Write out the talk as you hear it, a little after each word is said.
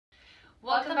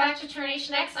Welcome back to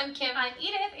Trination X. I'm Kim. I'm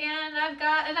Edith, and I've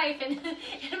got a knife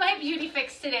in my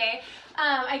BeautyFIX today.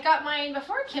 I got mine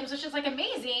before Kim's, which is like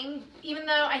amazing, even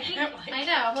though I think, I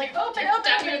know, I'm like, open.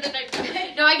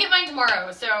 No, I get mine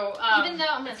tomorrow, so even though,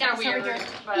 I'm going to weird,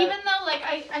 but even though, like,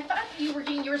 I thought you were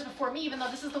getting yours before me, even though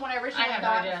this is the one I originally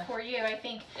got for you, I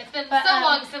think. It's been so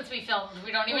long since we filmed,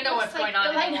 we don't even know what's going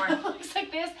on anymore. It looks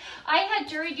like this. I had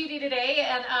jury duty today,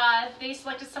 and they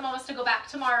selected some of us to go back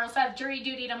tomorrow, so I have jury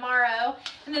duty tomorrow,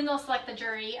 and then they'll select the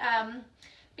jury.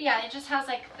 But yeah, it just has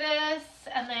like this,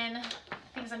 and then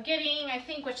things I'm getting, I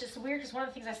think, which is weird because one of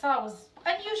the things I saw was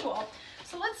unusual.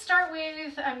 So let's start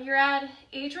with Murad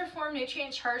Age Reform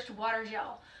Nutrient Charged Water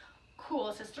Gel. Cool,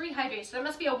 it says 3 hydrates. So there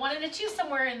must be a 1 and a 2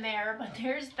 somewhere in there, but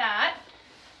there's that.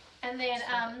 And then,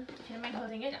 if you don't mind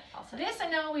holding it, this I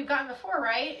know we've gotten before,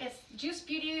 right? It's Juice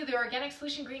Beauty, the Organic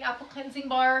Solution Green Apple Cleansing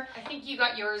Bar. I think you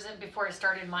got yours in before I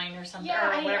started mine or something.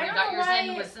 Yeah, or whatever I you got yours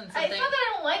in was in something. It's not that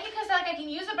I don't like it because like, I can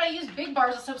use it, but I use big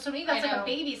bars of soap, so maybe that's like a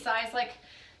baby size. Like,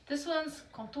 this one's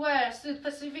Comptoir,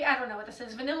 I don't know what this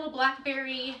is. Vanilla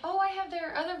Blackberry. Oh, I have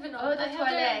their other vanilla. Oh, the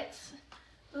toilette.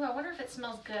 Ooh, I wonder if it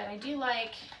smells good. I do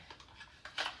like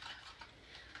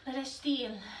Le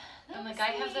Steel. And like I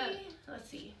have the, let's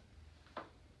see.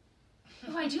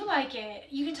 Oh, I do like it.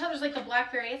 You can tell there's like the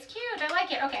blackberry. It's cute. I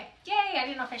like it. Okay. Yay. I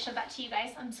didn't know if I showed that to you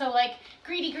guys. I'm so like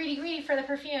greedy for the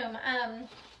perfume.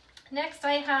 Next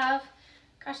I have,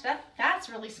 gosh, that's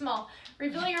really small.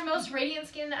 Reveal Your Most Radiant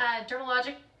Skin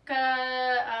Dermalogica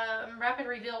Rapid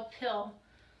Reveal Pill.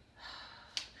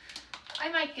 I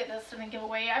might get this in a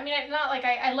giveaway. I mean, not like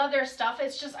I love their stuff.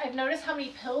 It's just I've noticed how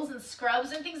many pills and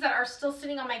scrubs and things that are still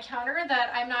sitting on my counter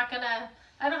that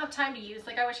I don't have time to use.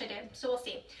 Like I wish I did. So we'll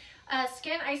see.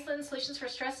 Skin Iceland Solutions for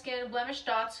Stress Skin Blemish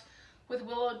Dots with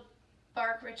Willow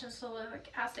Bark Rich in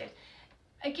Salicylic Acid.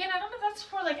 Again, I don't know if that's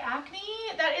for like acne.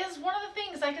 That is one of the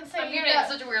things I can say. I'm giving it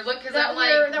such a weird look because that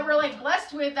we're like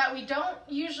blessed with that we don't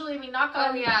usually. I mean, knock on.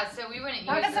 Oh yeah, so we wouldn't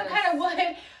use this. Some kind of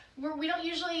wood. We don't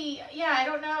usually. Yeah, I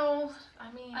don't know.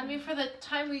 I mean, for the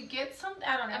time we get something,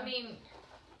 I don't know. I mean.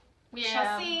 We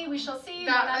shall see. We shall see.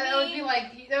 That would be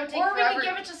like, that would take or forever. We could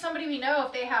give it to somebody we know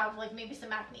if they have like maybe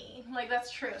some acne. Like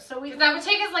that's true. So that would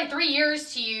take us like 3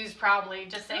 years to use probably.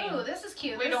 Just saying. Oh, this is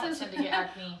cute. We don't tend to get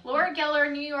acne. Laura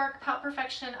Geller New York Pout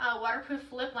Perfection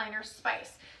Waterproof Lip Liner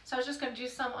Spice. So I was just gonna do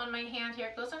some on my hand here.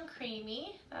 It goes on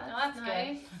creamy. That's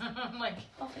nice. Good. Like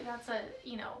hopefully that's a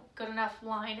good enough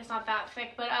line. It's not that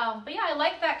thick, but yeah, I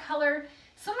like that color.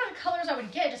 Some of the colors I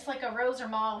would get just like a rose or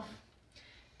mauve.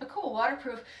 But cool,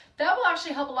 waterproof. That will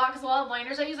actually help a lot because a lot of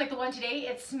liners I use, like the one today,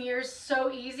 it smears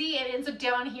so easy. It ends up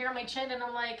down here on my chin, and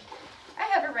I'm like, I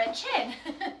have a red chin.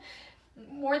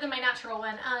 More than my natural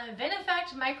one.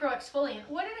 VenEffect Micro Exfoliant.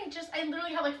 What did I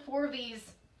literally have like 4 of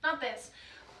these. Not this,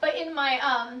 but in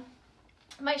my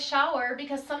my shower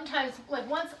because sometimes like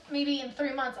once maybe in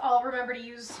 3 months I'll remember to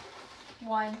use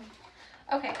one.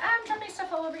 Okay, I'm dropping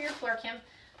stuff all over your floor, Kim.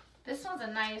 This one's a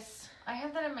nice. I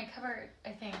have that in my cupboard, I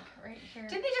think, right here.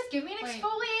 Didn't they just give me an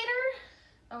exfoliator?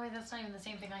 Oh wait, that's not even the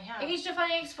same thing I have. Age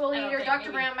Defying Exfoliator,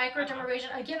 Dr. Brand Micro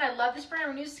Dermabrasion. Again, I love this brand.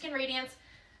 Renews Skin Radiance.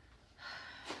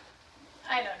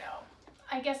 I don't know.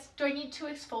 I guess, do I need 2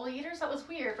 exfoliators? That was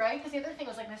weird, right? Because the other thing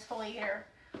was like an exfoliator.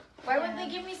 Why wouldn't they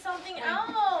give me something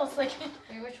else? Like,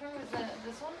 wait, which one was that?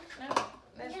 This one? No.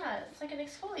 Yeah, it's like an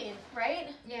exfoliant, right?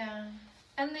 Yeah.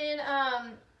 And then,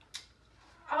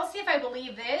 I'll see if I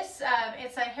believe this.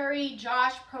 It's a Harry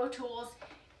Josh Pro Tools,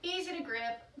 easy to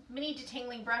grip, mini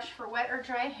detangling brush for wet or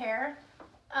dry hair.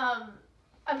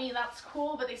 I mean, that's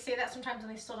cool, but they say that sometimes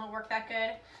and they still don't work that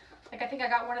good. Like, I think I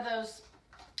got one of those,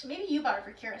 maybe you bought it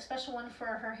for Kira, a special one for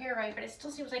her hair, right? But it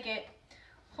still seems like it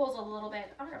pulls a little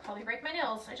bit. I'm gonna probably break my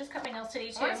nails. I just cut my nails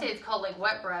today too. I want to say it's called like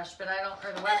wet brush, but I don't,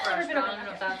 or the wet brush, but I don't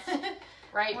know if that's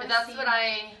right. But that's what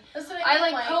I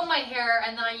like comb my hair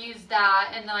and then I use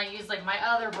that and then I use like my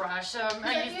other brush. So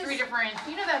I use 3 different.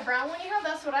 You know that brown one you have?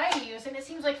 That's what I use, and it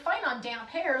seems like fine on damp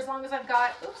hair as long as I've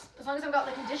got,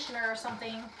 the conditioner or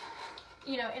something,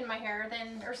 in my hair,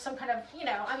 then, or some kind of,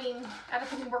 I mean, I'd have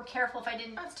to be more careful if I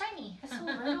didn't. Oh, it's tiny. It's so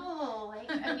little.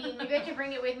 Like, I mean, maybe I could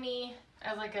bring it with me.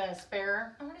 As like a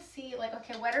spare. I want to see, like,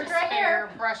 okay, wet or dry hair.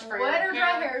 Brush for wet or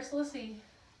dry hair. So let's see.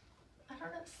 I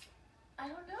don't know.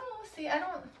 See, I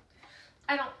don't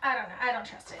know. I don't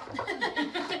trust it. But,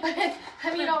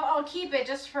 I mean, I'll keep it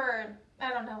just for, I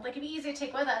don't know. Like, it'd be easy to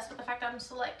take with us, but the fact that I'm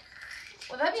still like.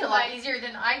 Well, that'd be a lot easier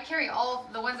than I carry all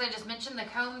the ones I just mentioned, the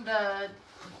comb, the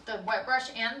wet brush,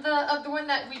 and the one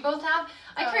that we both have.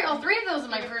 I carry all 3 of those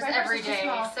in my purse every day.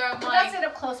 So I'm like, that's it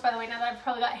up close, by the way. Now that I've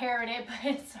probably got hair in it, but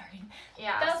sorry.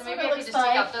 Yeah, that's so maybe I could just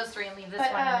take out those 3 and leave this one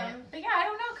in it. But yeah, I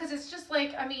don't know, because it's just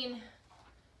like, I mean,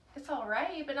 It's all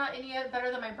right, but not any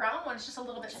better than my brown one. It's just a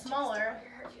little bit smaller.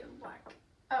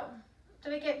 Oh,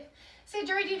 did I get... See,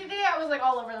 jury duty today, I was like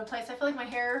all over the place. I feel like my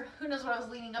hair, who knows what I was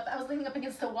leaning up. I was leaning up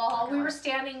against the wall. We were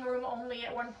standing room only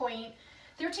at one point.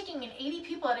 They were taking in 80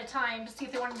 people at a time to see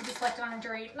if they wanted to be selected on a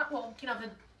jury. Not, well, you know,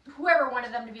 whoever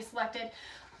wanted them to be selected.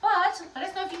 But let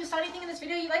us know if you saw anything in this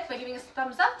video you liked by giving us a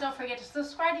thumbs up. Don't forget to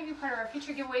subscribe to be part of our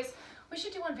future giveaways. We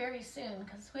should do one very soon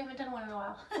because we haven't done one in a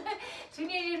while. So we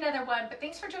need to do another one. But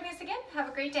thanks for joining us again. Have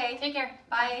a great day. Take care.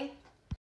 Bye.